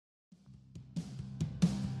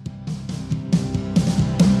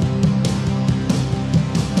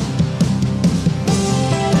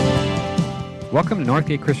Welcome to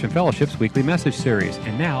Northgate Christian Fellowship's weekly message series.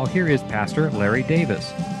 And now, here is Pastor Larry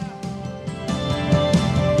Davis.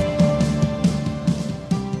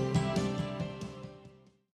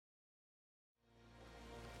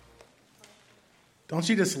 Don't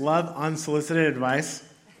you just love unsolicited advice?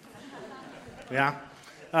 Yeah?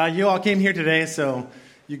 You all came here today, so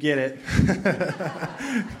you get it.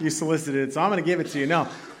 You solicited it, so I'm going to give it to you. No.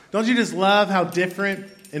 Don't you just love how different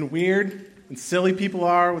and weird and silly people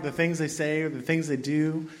are with the things they say or the things they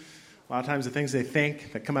do? A lot of times the things they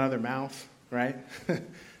think that come out of their mouth, right?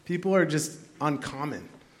 People are just uncommon.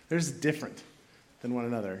 They're just different than one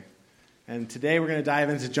another. And today we're going to dive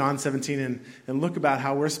into John 17 and look about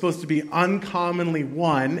how we're supposed to be uncommonly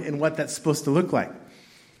one and what that's supposed to look like.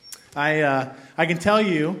 I can tell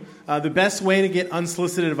you the best way to get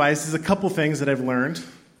unsolicited advice is a couple things that I've learned.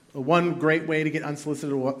 One great way to get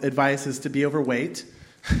unsolicited advice is to be overweight.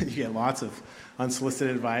 You get lots of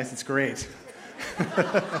unsolicited advice. It's great.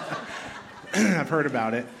 I've heard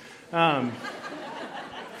about it.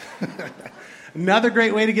 Another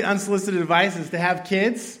great way to get unsolicited advice is to have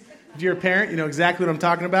kids. If you're a parent, you know exactly what I'm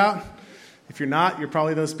talking about. If you're not, you're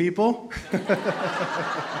probably those people.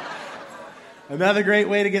 Another great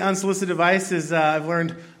way to get unsolicited advice is I've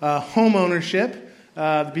learned home ownership.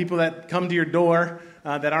 The people that come to your door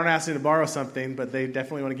that aren't asking to borrow something, but they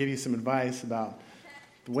definitely want to give you some advice about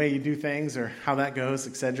the way you do things or how that goes,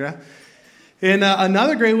 etc. And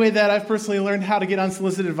another great way that I've personally learned how to get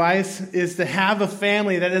unsolicited advice is to have a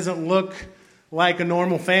family that doesn't look like a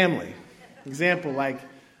normal family. Example, like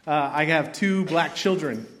I have 2 black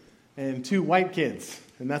children and 2 white kids,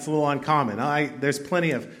 and that's a little uncommon. There's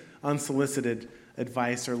plenty of unsolicited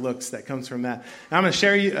advice or looks that comes from that. And I'm going to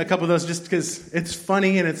share you a couple of those just because it's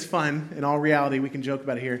funny and it's fun. In all reality, we can joke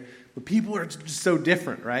about it here. But people are just so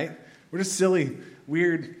different, right? We're just silly,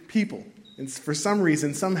 weird people. And for some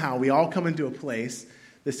reason, somehow, we all come into a place,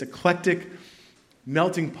 this eclectic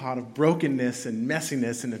melting pot of brokenness and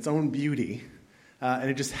messiness and its own beauty, and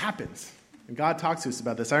it just happens. And God talks to us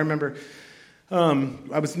about this. I remember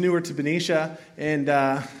I was newer to Benicia and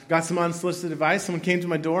got some unsolicited advice. Someone came to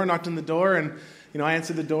my door, knocked on the door, and I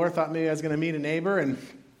answered the door, thought maybe I was going to meet a neighbor, and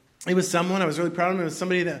it was someone, I was really proud of him. It was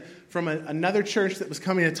somebody from another church that was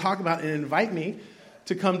coming to talk about and invite me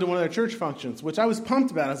to come to one of their church functions, which I was pumped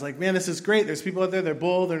about. I was like, man, this is great. There's people out there, they're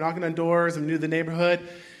bold, they're knocking on doors, I'm new to the neighborhood,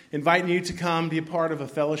 inviting you to come be a part of a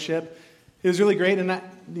fellowship. It was really great, and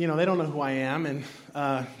they don't know who I am, and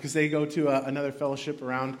because they go to another fellowship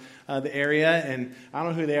around the area, and I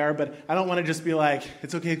don't know who they are, but I don't want to just be like,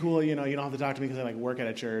 it's okay, cool, you don't have to talk to me because I work at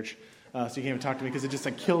a church, so you can't even talk to me because it just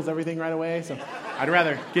kills everything right away. So I'd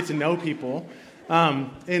rather get to know people.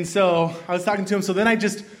 And so I was talking to him. So then I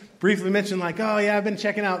just briefly mentioned oh yeah, I've been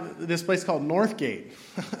checking out this place called Northgate.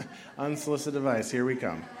 Unsolicited advice. Here we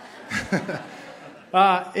come. The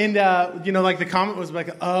comment was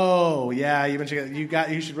like, oh, yeah, you've been checking.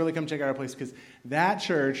 You should really come check out our place because that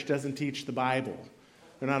church doesn't teach the Bible.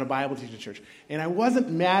 They're not a Bible teaching church. And I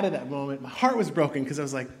wasn't mad at that moment. My heart was broken because I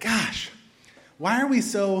was like, gosh, why are we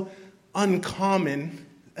so uncommon,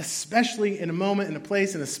 especially in a moment, in a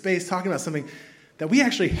place, in a space, talking about something that we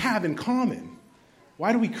actually have in common?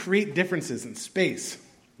 Why do we create differences in space,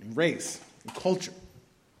 in race, in culture?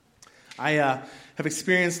 I have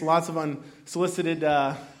experienced lots of unsolicited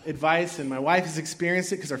advice, and my wife has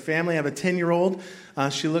experienced it because our family, I have a 10-year-old.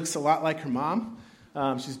 She looks a lot like her mom.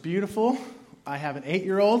 She's beautiful. I have an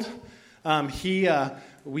 8-year-old.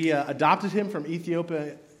 We adopted him from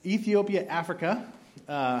Ethiopia, Africa.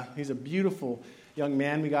 He's a beautiful young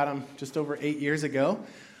man. We got him just over 8 years ago.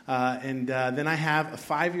 And then I have a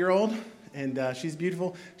 5-year-old, and she's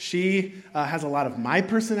beautiful. She has a lot of my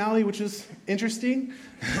personality, which is interesting.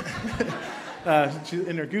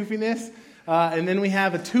 In her goofiness. And then we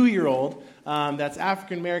have a 2-year-old that's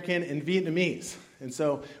African-American and Vietnamese. And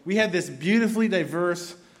so we have this beautifully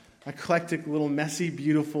diverse, eclectic, little messy,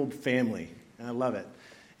 beautiful family. And I love it.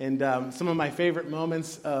 And some of my favorite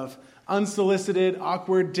moments of unsolicited,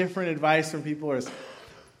 awkward, different advice from people is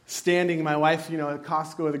standing, my wife, at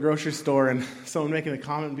Costco or the grocery store, and someone making a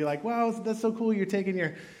comment and be like, wow, that's so cool, you're taking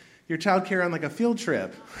your child care on a field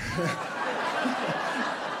trip.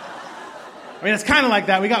 I mean, it's kind of like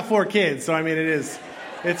that. We got 4 kids, so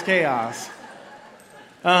it's chaos.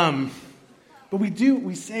 But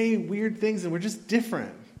we say weird things, and we're just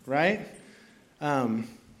different, right? I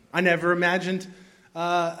never imagined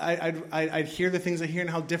I'd hear the things I hear and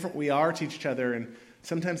how different we are to each other, and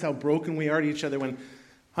sometimes how broken we are to each other when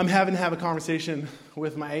I'm having to have a conversation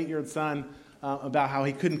with my 8-year-old son about how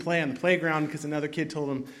he couldn't play on the playground because another kid told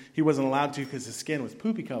him he wasn't allowed to because his skin was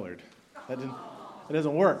poopy colored. That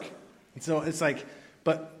doesn't work. And so it's like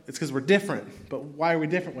But it's because we're different. But why are we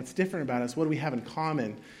different? What's different about us? What do we have in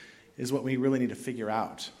common is what we really need to figure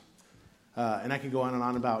out. And I could go on and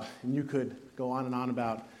on about, and you could go on and on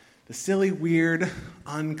about the silly, weird,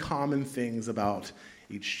 uncommon things about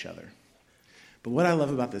each other. But what I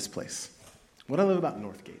love about this place, what I love about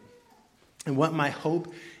Northgate, and what my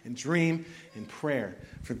hope and dream and prayer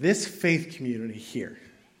for this faith community here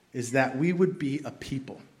is that we would be a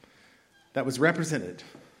people that was represented,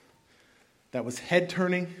 that was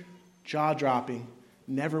head-turning, jaw-dropping,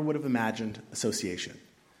 never would have imagined association.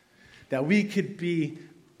 That we could be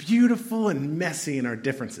beautiful and messy in our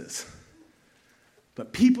differences.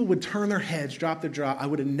 But people would turn their heads, drop their jaw. I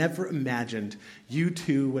would have never imagined you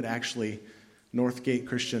two would actually Northgate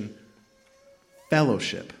Christian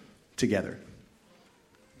fellowship together.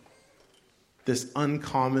 This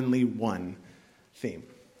uncommonly one theme.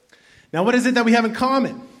 Now, what is it that we have in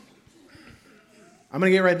common? I'm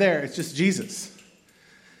going to get right there. It's just Jesus.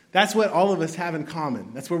 That's what all of us have in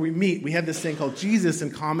common. That's where we meet. We have this thing called Jesus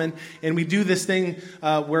in common, and we do this thing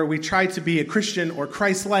where we try to be a Christian or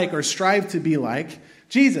Christ-like or strive to be like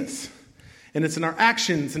Jesus. And it's in our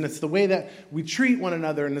actions, and it's the way that we treat one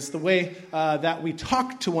another, and it's the way that we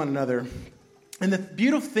talk to one another. And the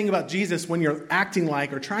beautiful thing about Jesus when you're acting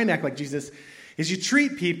like or trying to act like Jesus is you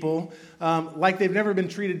treat people like they've never been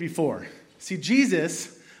treated before. See,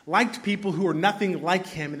 Jesus liked people who were nothing like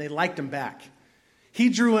him, and they liked him back. He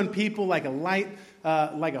drew in people like a light,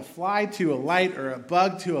 like a fly to a light or a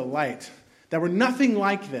bug to a light that were nothing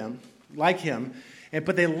like him,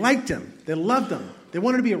 but they liked him. They loved him. They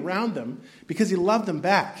wanted to be around them because he loved them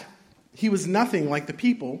back. He was nothing like the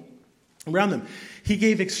people around them. He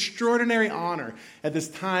gave extraordinary honor at this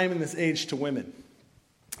time and this age to women.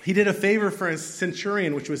 He did a favor for a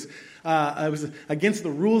centurion, which was against the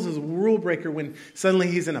rules as a rule breaker when suddenly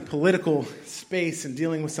he's in a political space and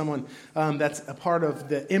dealing with someone that's a part of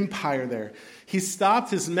the empire there. He stopped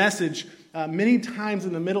his message many times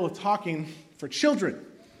in the middle of talking for children,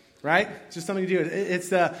 right? It's just something to do. It's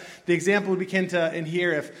the example we begin to in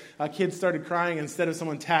here if a kid started crying, instead of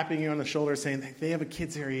someone tapping you on the shoulder saying, they have a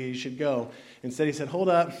kids area, you should go. Instead he said, hold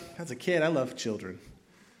up, that's a kid, I love children.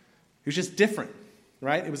 He was just different.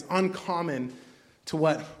 Right? It was uncommon to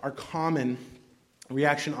what our common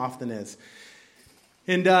reaction often is.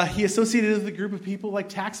 And he associated with a group of people like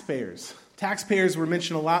taxpayers. Taxpayers were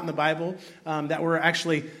mentioned a lot in the Bible that were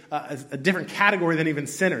actually a different category than even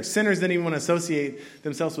sinners. Sinners didn't even want to associate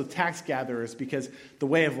themselves with tax gatherers because the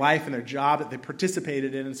way of life and their job that they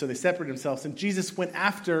participated in, and so they separated themselves. And Jesus went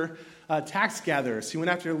after tax gatherers. He went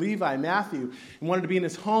after Levi, Matthew, and wanted to be in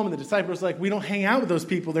his home. And the disciples were like, we don't hang out with those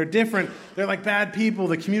people. They're different. They're like bad people.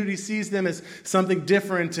 The community sees them as something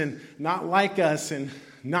different and not like us and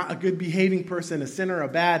not a good behaving person, a sinner, a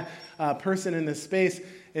bad person in this space.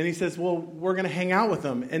 And he says, well, we're going to hang out with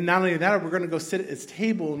them. And not only that, we're going to go sit at his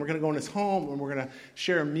table, and we're going to go in his home, and we're going to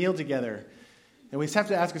share a meal together. And we just have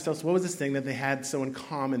to ask ourselves, what was this thing that they had so in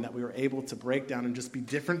common that we were able to break down and just be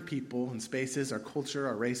different people and spaces, our culture,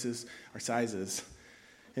 our races, our sizes,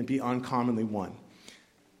 and be uncommonly one?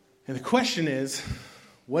 And the question is,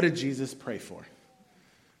 what did Jesus pray for?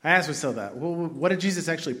 I asked myself that. Well, what did Jesus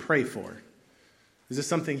actually pray for? Is this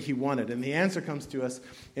something he wanted? And the answer comes to us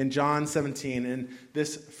in John 17. And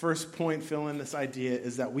this first point, fill in this idea,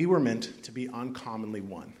 is that we were meant to be uncommonly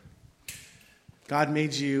one. God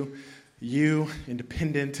made you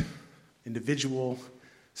independent, individual,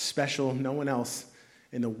 special, no one else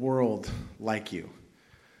in the world like you.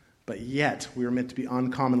 But yet, we were meant to be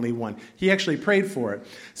uncommonly one. He actually prayed for it.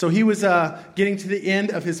 So he was getting to the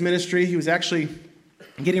end of his ministry. He was actually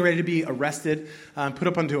getting ready to be arrested, put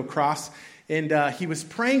up onto a cross. And he was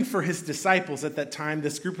praying for his disciples at that time,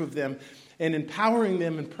 this group of them, and empowering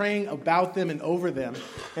them and praying about them and over them.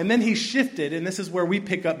 And then he shifted, and this is where we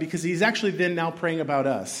pick up, because he's actually then now praying about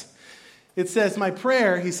us. It says, my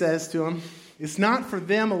prayer, he says to them, is not for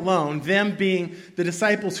them alone, them being the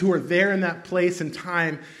disciples who are there in that place and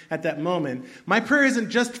time at that moment. My prayer isn't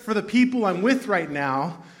just for the people I'm with right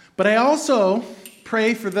now, but I also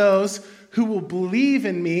pray for those who will believe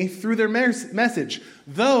in me through their message.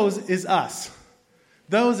 Those is us.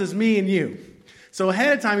 Those is me and you. So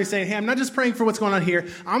ahead of time, he's saying, hey, I'm not just praying for what's going on here.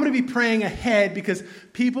 I'm going to be praying ahead because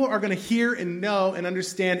people are going to hear and know and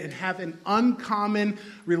understand and have an uncommon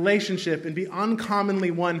relationship and be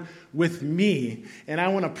uncommonly one with me. And I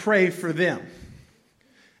want to pray for them.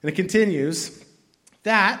 And it continues,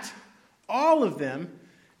 that all of them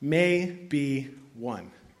may be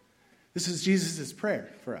one. This is Jesus' prayer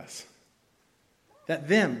for us. That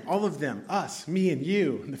them, all of them, us, me and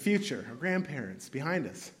you, in the future, our grandparents behind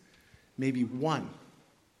us, may be one.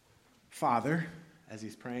 Father, as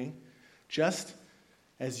he's praying, just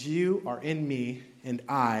as you are in me and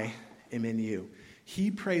I am in you.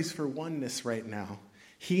 He prays for oneness right now.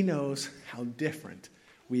 He knows how different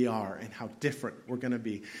we are and how different we're going to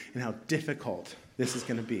be and how difficult this is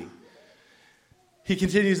going to be. He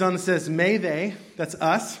continues on and says, may they, that's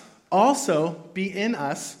us, also be in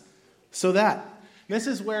us so that. This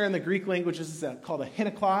is where in the Greek language this is called a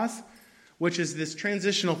hina clause, which is this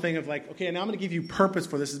transitional thing of like, okay, now I'm going to give you purpose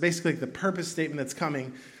for this. It's basically like the purpose statement that's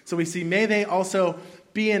coming. So we see, may they also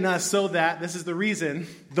be in us so that, this is the reason,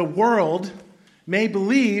 the world may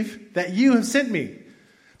believe that you have sent me.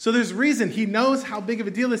 So there's reason. He knows how big of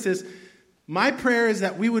a deal this is. My prayer is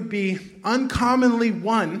that we would be uncommonly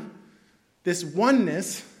one, this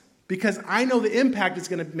oneness, because I know the impact it's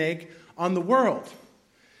going to make on the world.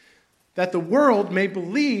 That the world may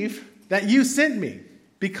believe that you sent me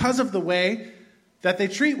because of the way that they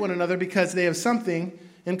treat one another because they have something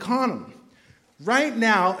in common. Right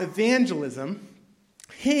now, evangelism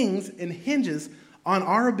hinges on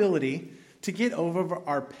our ability to get over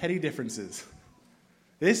our petty differences.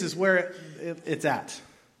 This is where it's at.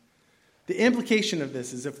 The implication of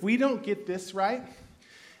this is if we don't get this right,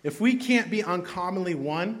 if we can't be uncommonly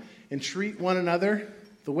one and treat one another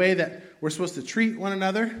the way that we're supposed to treat one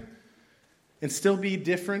another and still be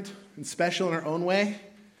different and special in our own way,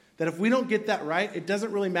 that if we don't get that right, it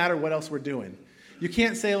doesn't really matter what else we're doing. You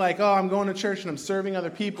can't say like, oh, I'm going to church and I'm serving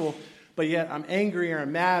other people, but yet I'm angry or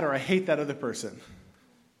I'm mad or I hate that other person.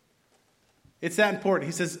 It's that important.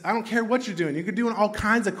 He says, I don't care what you're doing. You could do all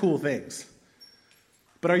kinds of cool things.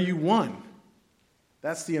 But are you one?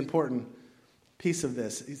 That's the important piece of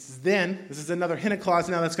this. He says, then, this is another hina clause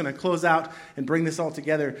now that's going to close out and bring this all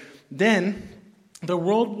together. Then the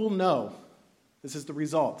world will know, this is the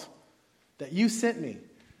result, that you sent me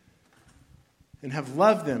and have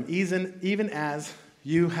loved them even as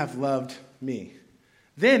you have loved me.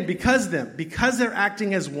 Then, because they're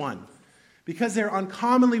acting as one, because they're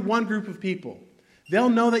uncommonly one group of people, they'll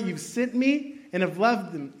know that you've sent me and have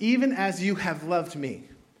loved them even as you have loved me.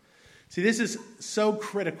 See, this is so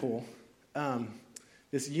critical,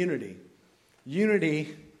 this unity.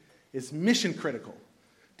 Unity is mission critical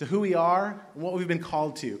to who we are and what we've been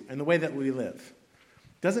called to and the way that we live.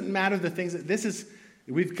 Doesn't matter the things that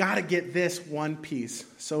we've got to get this one piece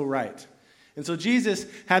so right. And so Jesus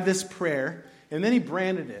had this prayer, and then he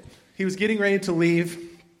branded it. He was getting ready to leave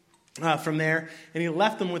from there, and he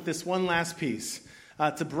left them with this one last piece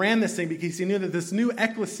to brand this thing because he knew that this new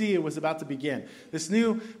ecclesia was about to begin. This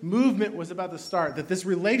new movement was about to start, that this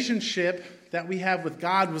relationship that we have with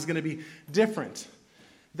God was going to be different.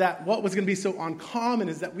 That what was going to be so uncommon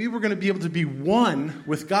is that we were going to be able to be one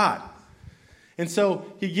with God. And so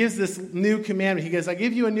he gives this new commandment. He goes, I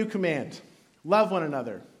give you a new command. Love one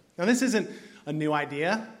another. Now this isn't a new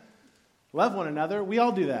idea. Love one another. We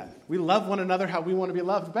all do that. We love one another how we want to be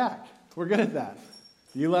loved back. We're good at that.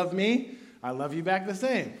 You love me, I love you back the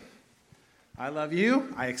same. I love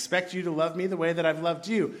you, I expect you to love me the way that I've loved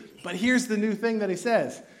you. But here's the new thing that he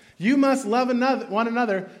says. You must love one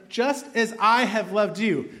another just as I have loved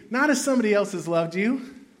you. Not as somebody else has loved you.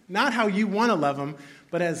 Not how you want to love them,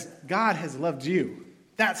 but as God has loved you.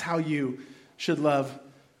 That's how you should love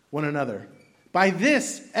one another. By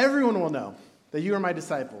this, everyone will know that you are my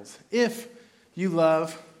disciples, if you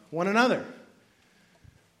love one another.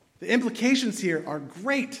 The implications here are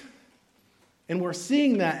great. And we're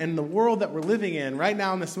seeing that in the world that we're living in right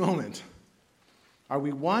now in this moment. Are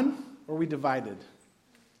we one or are we divided?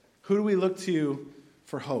 Who do we look to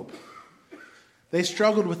for hope? They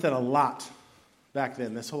struggled with it a lot back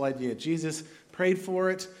then, this whole idea. Jesus prayed for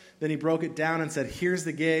it, then he broke it down and said, here's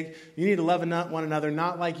the gig. You need to love one another,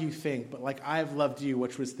 not like you think, but like I've loved you,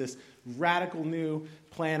 which was this radical new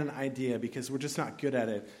plan and idea because we're just not good at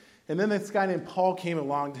it. And then this guy named Paul came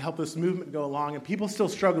along to help this movement go along, and people still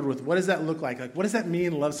struggled with what does that look like? Like, what does that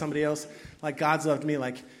mean, love somebody else like God's loved me?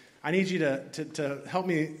 Like, I need you to help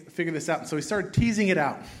me figure this out. And so he started teasing it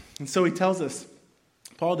out. And so he tells us,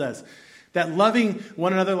 Paul does, that loving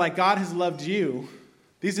one another like God has loved you,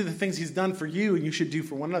 these are the things he's done for you and you should do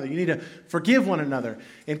for one another. You need to forgive one another,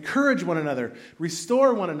 encourage one another,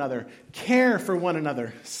 restore one another, care for one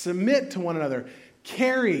another, submit to one another,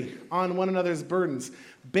 carry on one another's burdens,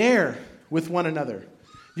 bear with one another.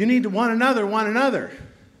 You need to one another.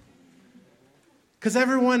 Because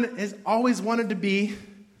everyone has always wanted to be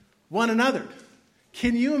one another.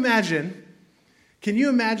 Can you imagine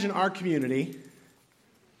our community?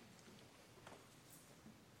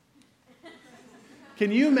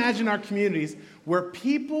 Can you imagine our communities where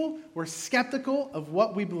people were skeptical of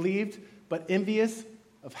what we believed, but envious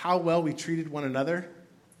of how well we treated one another?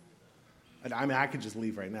 I mean, I could just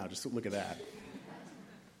leave right now. Just look at that.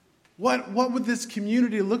 What would this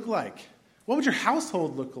community look like? What would your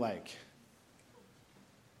household look like?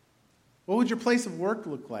 What would your place of work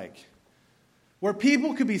look like? Where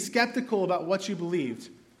people could be skeptical about what you believed,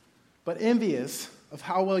 but envious of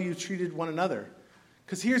how well you treated one another.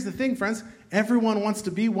 Because here's the thing, friends. Everyone wants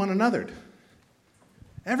to be one another.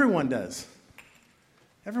 Everyone does.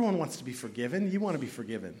 Everyone wants to be forgiven. You want to be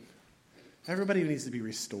forgiven. Everybody needs to be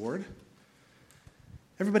restored.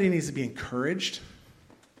 Everybody needs to be encouraged.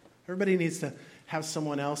 Everybody needs to have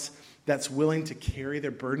someone else that's willing to carry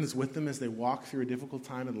their burdens with them as they walk through a difficult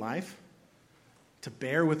time in life. To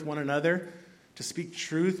bear with one another, to speak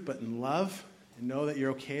truth but in love, and know that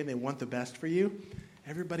you're okay and they want the best for you.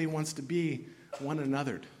 Everybody wants to be one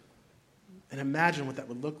another. And imagine what that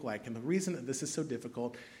would look like. And the reason that this is so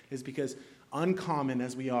difficult is because uncommon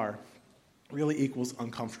as we are really equals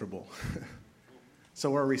uncomfortable.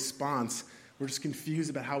 So our response, we're just confused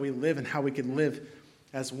about how we live and how we can live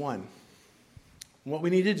as one. What we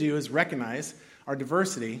need to do is recognize our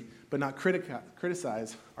diversity, but not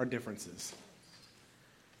criticize our differences.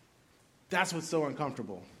 That's what's so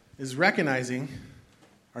uncomfortable, is recognizing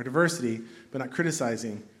our diversity, but not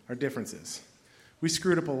criticizing our differences. We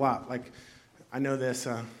screwed up a lot. Like, I know this.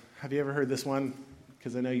 Have you ever heard this one?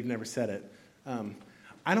 Because I know you've never said it.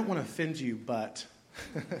 I don't want to offend you, but...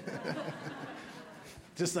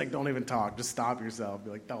 Just like, don't even talk. Just stop yourself.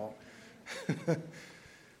 Be like, don't.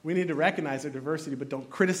 We need to recognize our diversity, but don't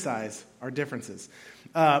criticize our differences.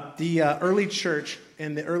 The early church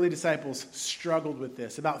and the early disciples struggled with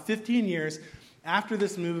this. About 15 years after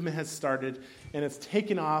this movement has started and it's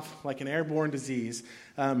taken off like an airborne disease,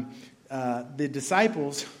 the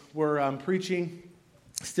disciples were preaching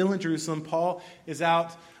still in Jerusalem. Paul is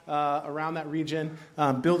out around that region,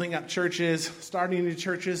 building up churches, starting new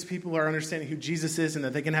churches. People are understanding who Jesus is and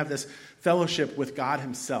that they can have this fellowship with God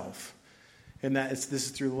himself. And that this is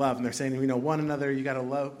through love. And they're saying, one another, you got to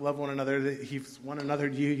love one another. He's one another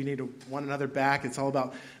to you. You need to one another back. It's all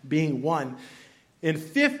about being one. And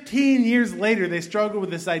 15 years later, they struggled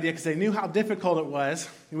with this idea because they knew how difficult it was.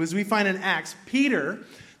 It was, we find in Acts, Peter,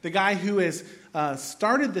 the guy who has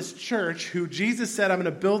started this church, who Jesus said, I'm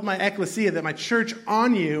going to build my ecclesia, that my church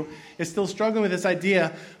on you, is still struggling with this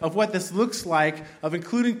idea of what this looks like, of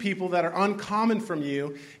including people that are uncommon from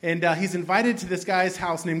you. And he's invited to this guy's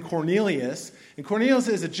house named Cornelius. And Cornelius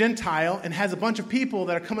is a Gentile and has a bunch of people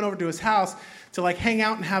that are coming over to his house to like hang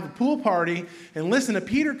out and have a pool party and listen to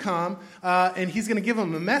Peter come, and he's going to give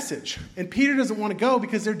them a message. And Peter doesn't want to go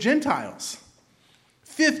because they're Gentiles.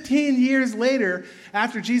 15 years later,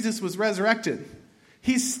 after Jesus was resurrected,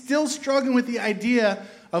 he's still struggling with the idea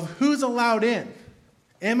of who's allowed in.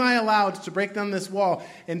 Am I allowed to break down this wall?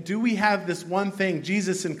 And do we have this one thing,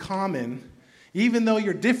 Jesus, in common, even though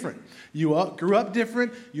you're different? You grew up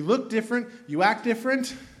different, you look different, you act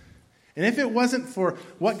different. And if it wasn't for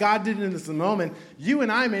what God did in this moment, you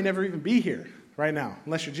and I may never even be here right now,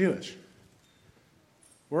 unless you're Jewish.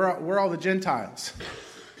 We're all the Gentiles.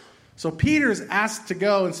 So Peter's asked to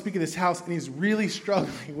go and speak at this house, and he's really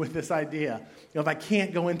struggling with this idea of I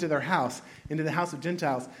can't go into their house, into the house of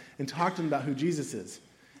Gentiles, and talk to them about who Jesus is.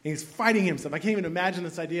 And he's fighting himself. I can't even imagine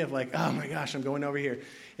this idea of like, oh my gosh, I'm going over here.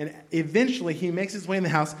 And eventually he makes his way in the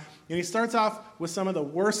house, and he starts off with some of the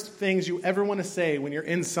worst things you ever want to say when you're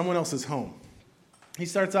in someone else's home. He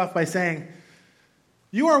starts off by saying,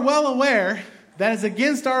 you are well aware that it's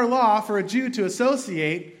against our law for a Jew to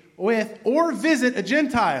associate with or visit a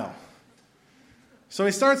Gentile. So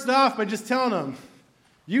he starts it off by just telling them,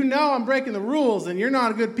 you know I'm breaking the rules and you're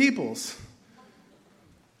not good peoples.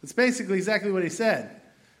 That's basically exactly what he said.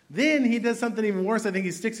 Then he does something even worse. I think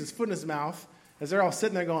he sticks his foot in his mouth as they're all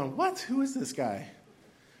sitting there going, what? Who is this guy?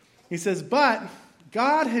 He says, but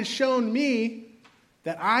God has shown me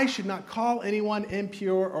that I should not call anyone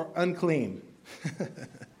impure or unclean.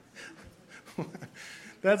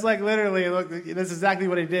 That's like literally, look, that's exactly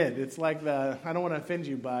what he did. It's like I don't want to offend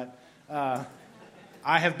you, but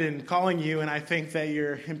I have been calling you and I think that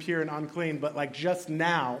you're impure and unclean, but like just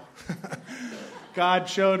now, God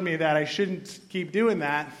showed me that I shouldn't keep doing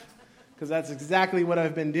that because that's exactly what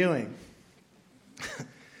I've been doing.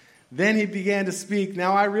 Then he began to speak.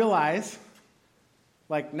 Now I realize,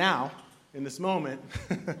 like now, in this moment,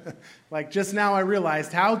 like just now I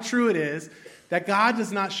realized how true it is that God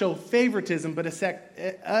does not show favoritism, but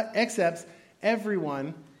accepts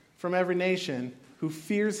everyone from every nation who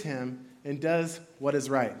fears him and does what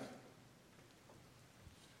is right.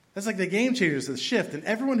 That's like the game changers, the shift. And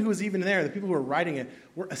everyone who was even there, the people who were writing it,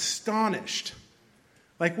 were astonished.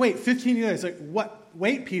 Like, wait, 15 years, like, what?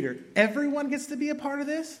 Wait, Peter, everyone gets to be a part of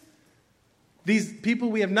this? These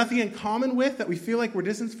people we have nothing in common with that we feel like we're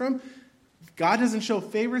distanced from? God doesn't show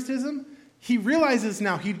favoritism. He realizes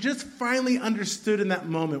now, he just finally understood in that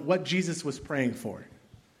moment what Jesus was praying for.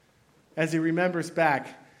 As he remembers back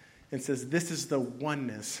and says, this is the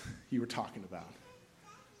oneness you were talking about.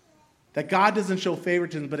 That God doesn't show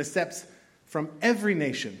favoritism, but accepts from every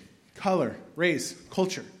nation, color, race,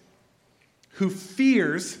 culture, who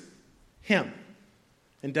fears him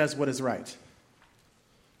and does what is right.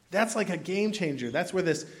 That's like a game changer. That's where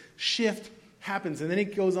this shift happens. And then he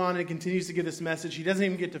goes on and continues to give this message. He doesn't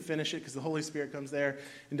even get to finish it because the Holy Spirit comes there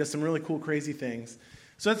and does some really cool, crazy things.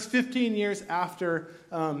 So that's 15 years after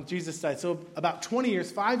Jesus died. So about 20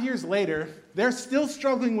 years, 5 years later, they're still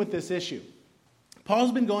struggling with this issue.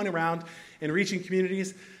 Paul's been going around and reaching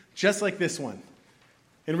communities just like this one.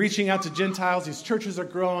 And reaching out to Gentiles. These churches are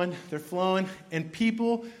growing, they're flowing, and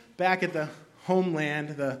people back at the homeland,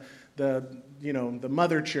 the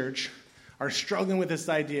mother church, are struggling with this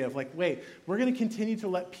idea of like, wait, we're going to continue to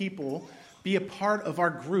let people be a part of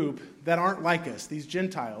our group that aren't like us, these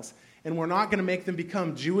Gentiles, and we're not going to make them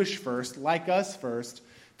become Jewish first, like us first,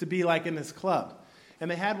 to be like in this club. And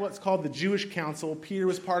they had what's called the Jewish Council. Peter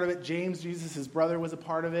was part of it. James, Jesus' brother, was a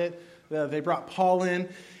part of it. They brought Paul in,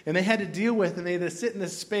 and they had to deal with, and they had to sit in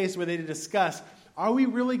this space where they had to discuss, are we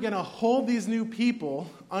really going to hold these new people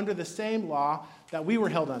under the same law that we were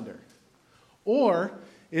held under? Or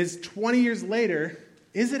is 20 years later,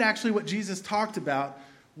 is it actually what Jesus talked about,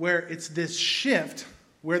 where it's this shift,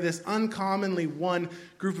 where this uncommonly one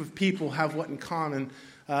group of people have what in common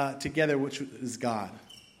together, which is God,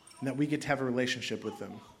 and that we get to have a relationship with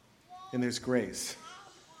them, and there's grace.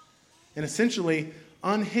 And essentially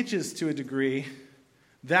unhitches to a degree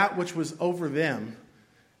that which was over them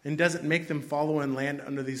and doesn't make them follow and land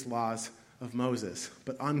under these laws of Moses,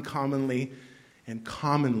 but uncommonly and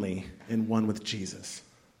commonly in one with Jesus.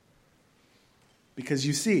 Because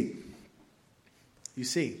you see,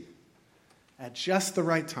 at just the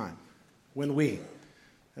right time, when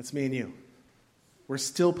that's me and you, we're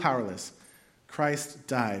still powerless, Christ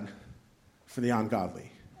died for the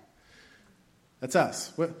ungodly. That's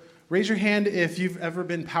us. Raise your hand if you've ever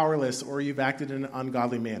been powerless or you've acted in an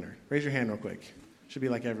ungodly manner. Raise your hand real quick. Should be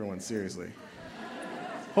like everyone, seriously.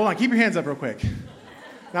 Hold on, keep your hands up real quick.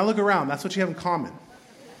 Now look around. That's what you have in common.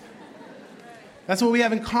 That's what we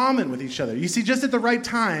have in common with each other. You see, just at the right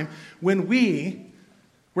time, when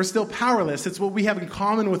we're still powerless, it's what we have in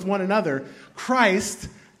common with one another. Christ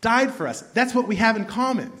died for us. That's what we have in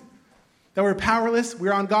common. That we're powerless,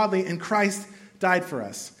 we're ungodly, and Christ died for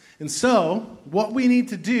us. And so, what we need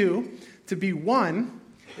to do to be one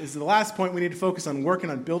is the last point we need to focus on,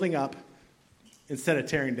 working on building up instead of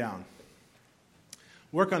tearing down.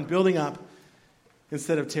 Work on building up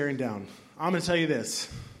instead of tearing down. I'm going to tell you this,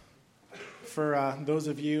 for those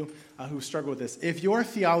of you who struggle with this. If your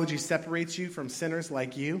theology separates you from sinners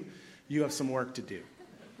like you have some work to do.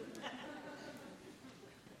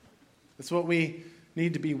 That's what we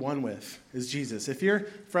need to be one with, is Jesus. If you're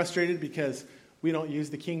frustrated because we don't use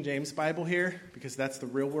the King James Bible here, because that's the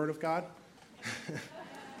real Word of God,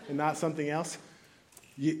 and not something else,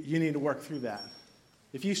 you need to work through that.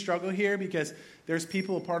 If you struggle here because there's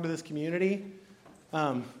people a part of this community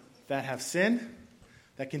that have sinned,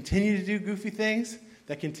 that continue to do goofy things,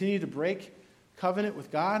 that continue to break covenant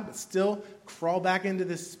with God, but still crawl back into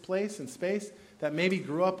this place and space, that maybe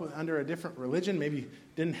grew up under a different religion, maybe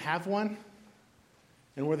didn't have one,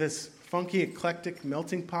 and we're this funky, eclectic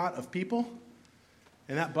melting pot of people,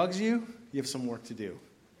 and that bugs you, you have some work to do.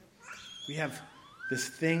 We have this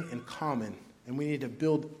thing in common, and we need to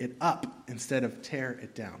build it up instead of tear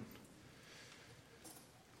it down.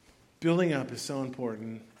 Building up is so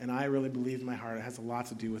important, and I really believe in my heart it has a lot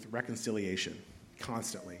to do with reconciliation,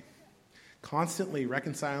 constantly. Constantly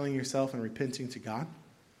reconciling yourself and repenting to God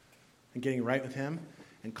and getting right with Him,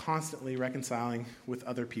 and constantly reconciling with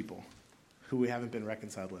other people who we haven't been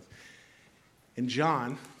reconciled with. And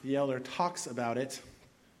John, the elder, talks about it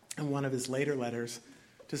in one of his later letters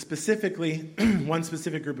to specifically one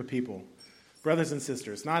specific group of people, brothers and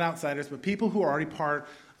sisters, not outsiders, but people who are already part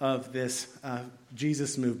of this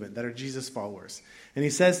Jesus movement, that are Jesus followers. And he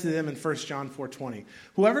says to them in 1 John 4:20,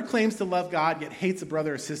 whoever claims to love God yet hates a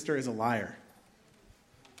brother or sister is a liar.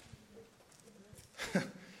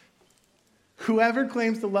 Whoever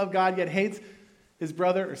claims to love God yet hates his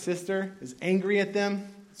brother or sister, is angry at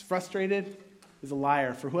them, is frustrated, is a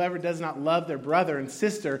liar. For whoever does not love their brother and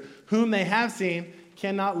sister whom they have seen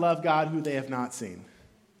cannot love God who they have not seen.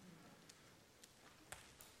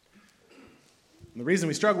 And the reason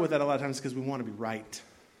we struggle with that a lot of times is because we want to be right.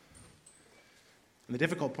 And the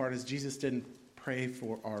difficult part is Jesus didn't pray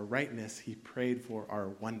for our rightness, He prayed for our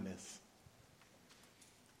oneness.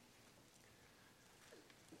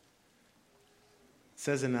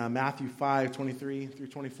 says in Matthew 5:23 through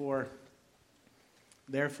 24,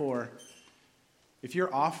 therefore, if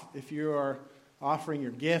you are offering your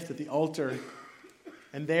gift at the altar,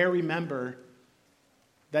 and there remember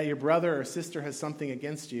that your brother or sister has something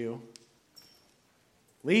against you,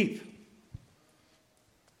 leave.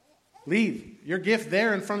 Leave your gift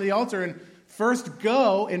there in front of the altar and first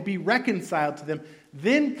go and be reconciled to them.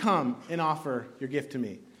 Then come and offer your gift to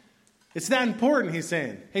me. It's that important, he's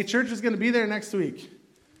saying. Hey, church is going to be there next week.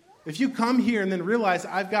 If you come here and then realize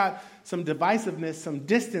I've got some divisiveness, some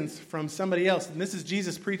distance from somebody else, and this is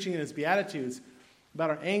Jesus preaching in his Beatitudes about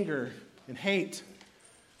our anger and hate,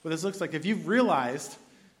 what this looks like. If you've realized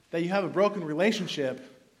that you have a broken relationship,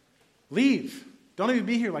 leave. Don't even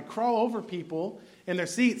be here. Like, crawl over people in their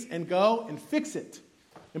seats and go and fix it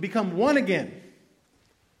and become one again.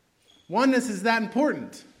 Oneness is that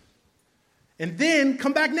important. And then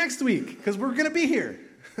come back next week because we're going to be here.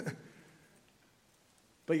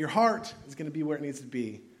 But your heart is going to be where it needs to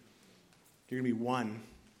be. You're going to be one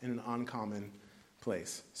in an uncommon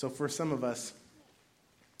place. So for some of us,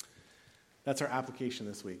 that's our application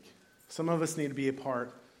this week. Some of us need to be a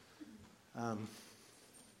part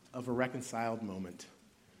of a reconciled moment.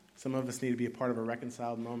 Some of us need to be a part of a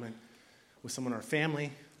reconciled moment with someone in our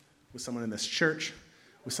family, with someone in this church,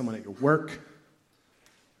 with someone at your work.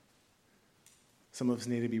 Some of us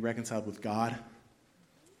need to be reconciled with God.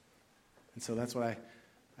 And so that's what I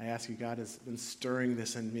ask you. God has been stirring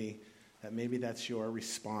this in me, that maybe that's your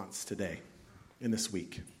response today, in this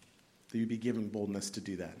week, that you be given boldness to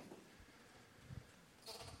do that.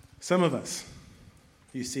 Some of us,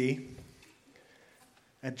 you see,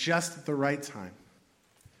 at just the right time,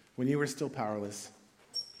 when you were still powerless,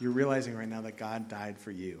 you're realizing right now that God died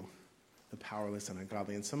for you, the powerless and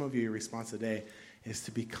ungodly. And some of you, your response today is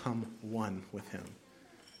to become one with him.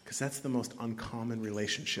 Because that's the most uncommon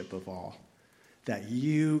relationship of all. That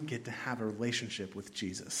you get to have a relationship with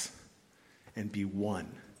Jesus and be one.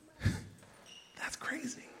 That's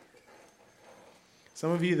crazy.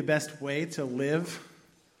 Some of you, the best way to live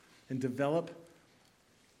and develop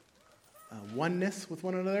oneness with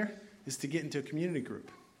one another is to get into a community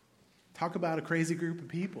group. Talk about a crazy group of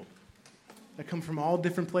people that come from all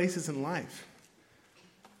different places in life,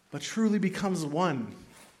 but truly becomes one.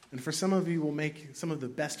 And for some of you, will make some of the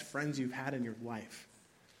best friends you've had in your life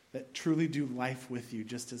that truly do life with you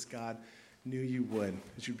just as God knew you would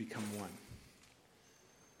as you become one.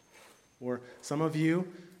 Or some of you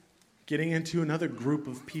getting into another group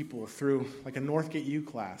of people through like a Northgate U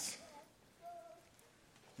class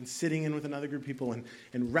and sitting in with another group of people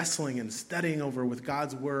and wrestling and studying over with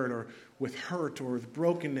God's word or with hurt or with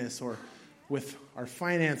brokenness or with our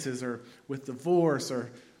finances or with divorce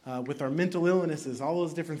or with our mental illnesses, all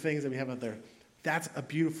those different things that we have out there. That's a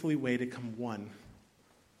beautiful way to come one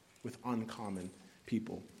with uncommon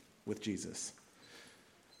people with Jesus.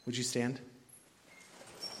 Would you stand?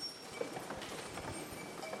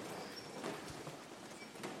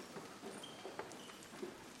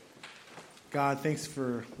 God, thanks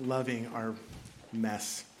for loving our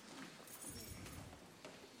mess.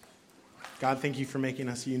 God, thank you for making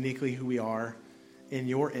us uniquely who we are in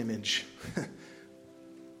your image,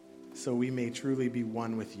 so we may truly be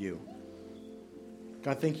one with you.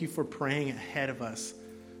 God, thank you for praying ahead of us,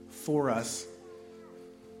 for us,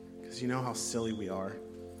 because you know how silly we are,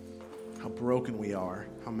 how broken we are,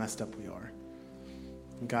 how messed up we are.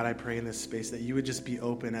 And God, I pray in this space that you would just be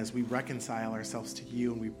open as we reconcile ourselves to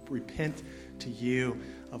you and we repent to you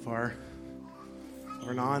of our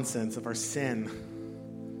nonsense, of our sin,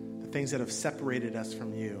 the things that have separated us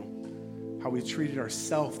from you, how we've treated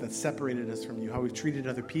ourselves that separated us from you, how we've treated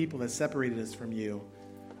other people that separated us from you.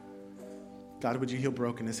 God, would you heal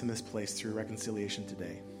brokenness in this place through reconciliation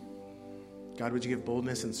today? God, would you give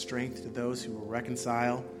boldness and strength to those who will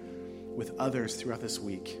reconcile with others throughout this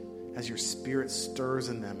week as your Spirit stirs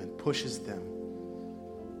in them and pushes them.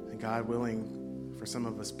 And God, willing, for some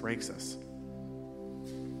of us, breaks us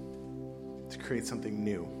to create something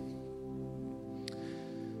new.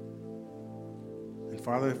 And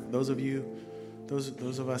Father, those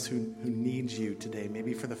of us who need you today,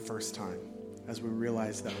 maybe for the first time, as we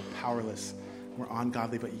realize that we're powerless, we're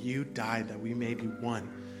ungodly, but you died that we may be one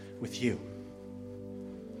with you.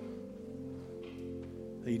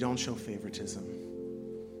 That you don't show favoritism.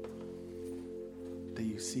 That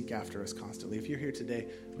you seek after us constantly. If you're here today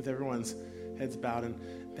with everyone's heads bowed and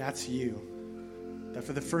that's you, that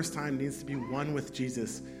for the first time needs to be one with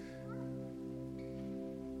Jesus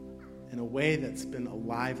in a way that's been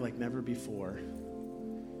alive like never before,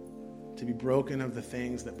 to be broken of the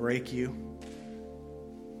things that break you,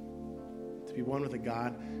 to to be one with a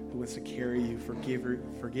God who wants to carry you,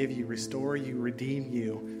 forgive you, restore you, redeem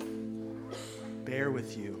you, bear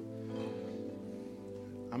with you.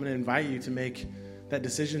 I'm going to invite you to make that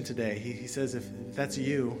decision today. He says if that's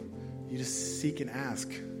you, you just seek and ask,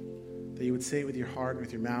 that you would say it with your heart,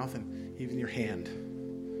 with your mouth, and even your hand.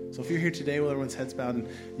 So if you're here today while everyone's heads bowed and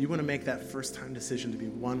you want to make that first-time decision to be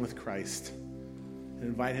one with Christ and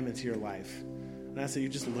invite him into your life, and I ask that you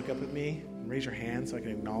just look up at me and raise your hand so I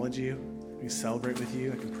can acknowledge you, I can celebrate with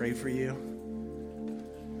you, I can pray for you.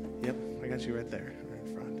 Yep, I got you right there, right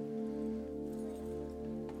in front.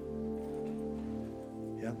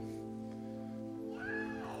 Yep.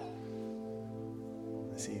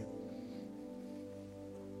 I see you.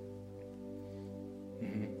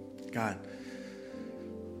 God,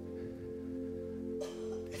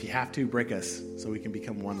 if you have to, break us so we can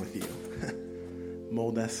become one with you.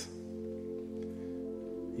 Mold us.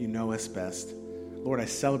 You know us best. Lord, I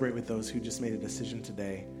celebrate with those who just made a decision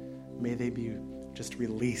today. May they be just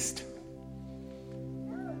released.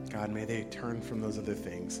 God, may they turn from those other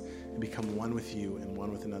things and become one with you and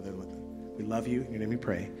one with another. We love you. In your name we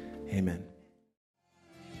pray. Amen.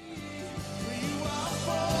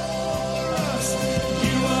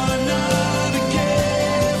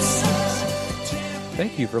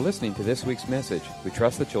 Thank you for listening to this week's message. We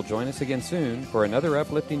trust that you'll join us again soon for another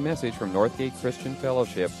uplifting message from Northgate Christian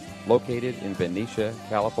Fellowship, located in Benicia,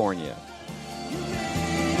 California.